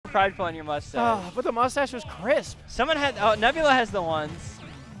prideful in your mustache. Oh, but the mustache was crisp. Someone had. Oh, Nebula has the ones.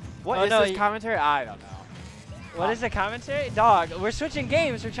 What is this commentary? I don't know. What is the commentary? Dog, we're switching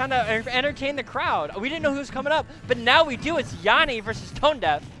games. We're trying to entertain the crowd. We didn't know who was coming up, but now we do. It's Llany versus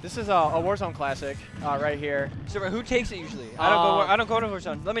Tonedeaf. This is a Warzone classic right here. So who takes it usually? I don't go to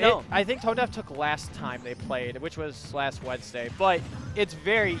Warzone. Let me know. I think Tonedeaf took last time they played, which was last Wednesday, but it's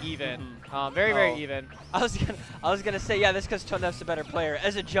very even. Very even. I was gonna say, yeah, that's because Tonedeaf's a better player,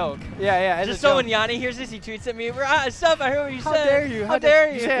 as a joke. Yeah. Just so when Llany hears this, he tweets at me, "Sup? I heard what you said. How dare you? How dare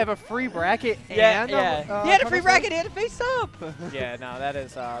you? You say I have a free bracket yeah, and yeah. He had a free bracket. He had a face up. Yeah, no, that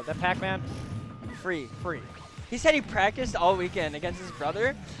is the Pac-Man. Free. Free. He said he practiced all weekend against his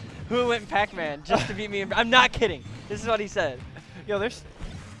brother, who went Pac-Man just to beat me. I'm not kidding. This is what he said. Yo, there's.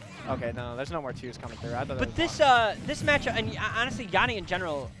 Okay, no, there's no more twos coming through. I thought but this matchup, and honestly, Llany in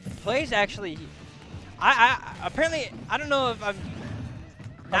general plays actually. Apparently I don't know if I'm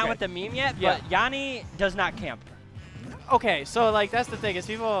not with the meme yet, but Llany does not camp. Okay, so like that's the thing is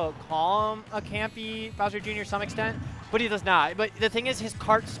people call him a campy Bowser Jr. to some extent, but he does not. But the thing is his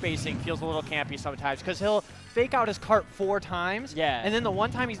cart spacing feels a little campy sometimes because he'll fake out his cart 4 times. Yeah. And then the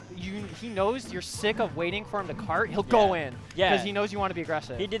one time he knows you're sick of waiting for him to cart, he'll go in. Yeah. Because he knows you want to be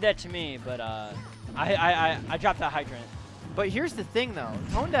aggressive. He did that to me, but I dropped that hydrant. But here's the thing though,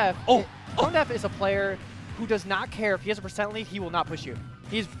 Tonedeaf is a player who does not care if he has a % lead, he will not push you.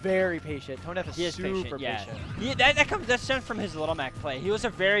 He's very patient. Tonedeaf is super patient. That stems from his Little Mac play. He was a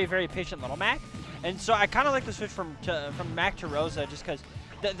very, very patient Little Mac. And so I kind of like the switch from Mac to Rosa just because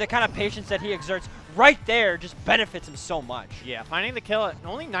the kind of patience that he exerts right there just benefits him so much. Yeah, finding the kill at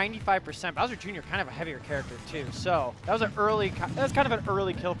only 95%. Bowser Jr. kind of a heavier character too. So that was kind of an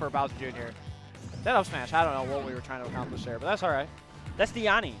early kill for Bowser Jr. That up smash, I don't know what we were trying to accomplish there, but that's all right. That's the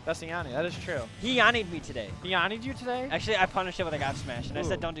Llany. That's the Llany. That is true. He Llany'd me today. He Llany'd you today? Actually, I punished it with a gap smash, and I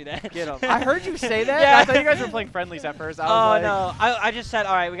said, don't do that. Get him. I heard you say that. Yeah. I thought you guys were playing friendlies at first. I was no. I just said,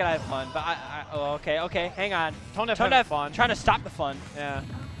 all right, we got to have fun. But okay, hang on. Tonedeaf having fun. Trying to stop the fun. Yeah.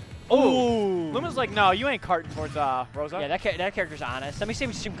 Ooh. Luma's like, no, you ain't carting towards Rosa. Yeah, that character's honest. Let me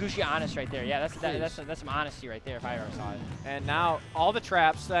see some Gushi honest right there. Yeah, that's some honesty right there if I ever saw it. And now all the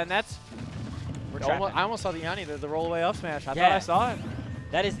traps, and that's... I almost saw the Llany, the roll-away up smash. I thought I saw it.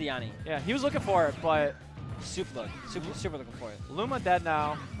 That is the Llany. Yeah, he was looking for it, but... Super looking for it. Luma dead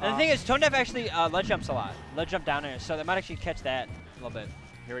now. And the thing is, Tonedeaf actually ledge jumps a lot. Ledge jump down there, so they might actually catch that a little bit.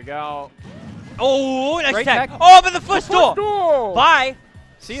 Here we go. Oh, nice tag. Oh, but the footstool! Bye!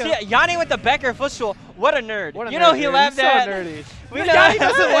 See ya. Llany with the Becker footstool. What a nerd. What a you know nerd, he dude. laughed He's at. so nerdy. Llany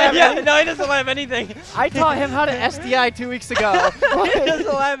doesn't laugh. Yeah, no, he doesn't laugh anything. I taught him how to SDI 2 weeks ago. He doesn't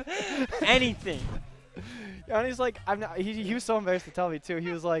laugh anything. Llany's like, he was so embarrassed to tell me too. He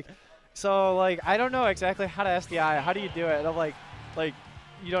was like, so like, I don't know exactly how to SDI. How do you do it? And I'm like,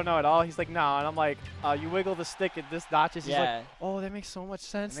 you don't know at all? He's like, no. And I'm like, you wiggle the stick and this notches. He's like, oh, that makes so much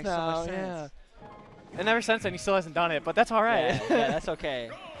sense now. So much sense. Yeah. And ever since then, he still hasn't done it, but that's all right. Yeah, that's okay.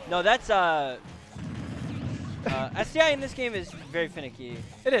 No, that's SDI in this game is very finicky.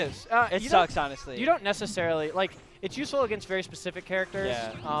 It is. It sucks, honestly. You don't necessarily like. It's useful against very specific characters.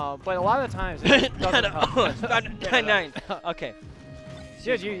 Yeah. But a lot of the times it doesn't help. 9. Okay.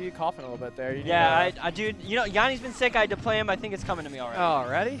 Dude, you coughing a little bit there. Dude, you know, Yanni's been sick. I had to play him. I think it's coming to me already. Oh,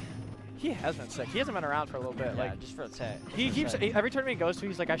 already? He has been sick. He hasn't been around for a little bit. Yeah, like just for a sec. He keeps every tournament he goes to.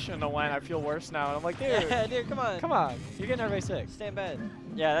 He's like, I shouldn't have went. I feel worse now. And I'm like, dude, yeah, dude, come on. Come on. You're getting everybody sick. Stay in bed.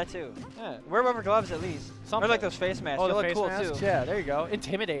 Yeah, that too. Yeah. Wear rubber gloves at least. Something. Or like those face masks. Oh, they the look face cool masks? too. Yeah, there you go.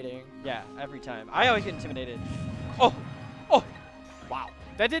 Intimidating. Yeah, every time. I always get intimidated. Oh. Wow.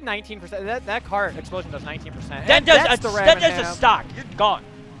 That did 19%. That cart explosion does 19%. That does a stock. You're gone.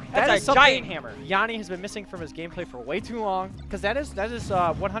 That's a giant hammer. Llany has been missing from his gameplay for way too long because that is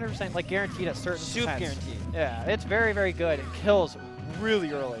 100% like guaranteed at certain Soup percents. guaranteed. Yeah, it's very, very good. It kills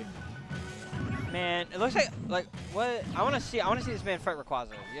really early. Man, it looks like what I want to see this man fight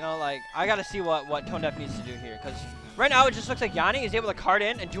Rayquaza. You know, like I got to see what Tonedeaf needs to do here because right now it just looks like Llany is able to cart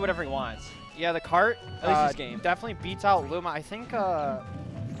in and do whatever he wants. Yeah, the cart at least this game definitely beats out Luma. I think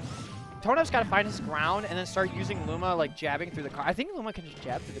Tonedeaf's got to find his ground and then start using Luma like jabbing through the cart. I think Luma can just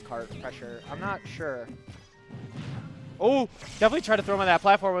jab through the cart pressure. I'm not sure. Oh, definitely tried to throw him on that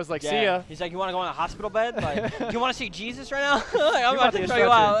platform. Was like, see ya. He's like, you want to go on a hospital bed? Like, do you want to see Jesus right now? Like, I'm about to throw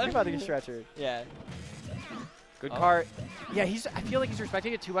you out. You're about to get stretchered. Yeah. Good cart. Yeah, I feel like he's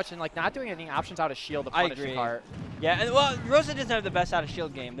respecting it too much and like not doing any options out of shield to punish the cart. Yeah, and well, Rosa doesn't have the best out of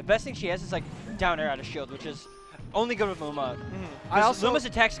shield game. The best thing she has is like down air out of shield, which is only good with Luma. Luma's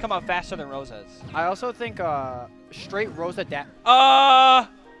attacks come out faster than Rosa's. I also think straight Rosa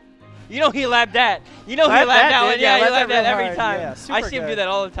You know he labbed that. You know he labbed that one. Yeah, he labbed that every time. Yeah, I see him do that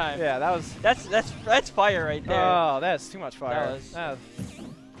all the time. Yeah, that was. That's fire right there. Oh, that's too much fire. That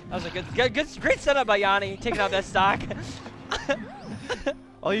was a great setup by Llany, taking out that stock.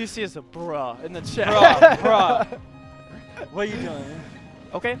 All you see is a bruh in the chat. Bruh. What are you doing?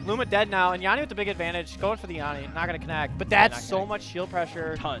 Okay, Luma dead now, and Llany with the big advantage, going for the Llany, not gonna connect. But that's so much shield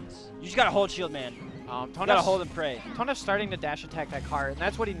pressure. Tons. You just gotta hold shield, man. You gotta hold and pray. Tonedeaf's starting to dash attack that card, and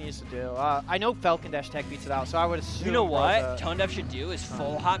that's what he needs to do. I know Falcon dash attack beats it out, so I would assume. You know what Tonedeaf should do is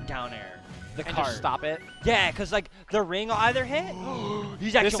full hop down air. The and card. Just stop it. Yeah, because like the ring will either hit.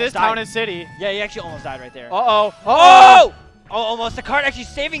 He's actually this is Town and City. Yeah, he actually almost died right there. Uh-oh. Oh! Oh, almost. The card actually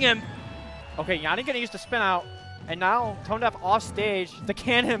saving him. Okay, Llany gonna use the spin out. And now Tonedeaf off stage. The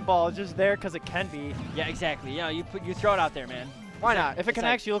cannonball is just there because it can be. Yeah, exactly. You know, you throw it out there, man. Why not? If it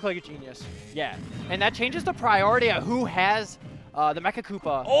connects, you look like a genius. Yeah. And that changes the priority of who has the Mecha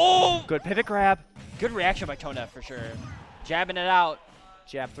Koopa. Oh! Good pivot grab. Good reaction by Tonedeaf for sure. Jabbing it out.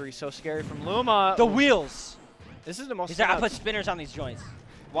 Jab 3 so scary from Luma. The wheels. This is the most. He's like, I put spinners on these joints.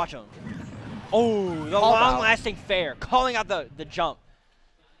 Watch him. Oh, the long-lasting fair. Calling out the jump.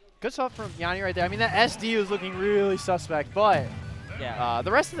 Good stuff from Llany right there. I mean, that SD was looking really suspect, but yeah,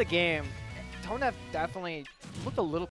 the rest of the game, Tonedeaf definitely looked a little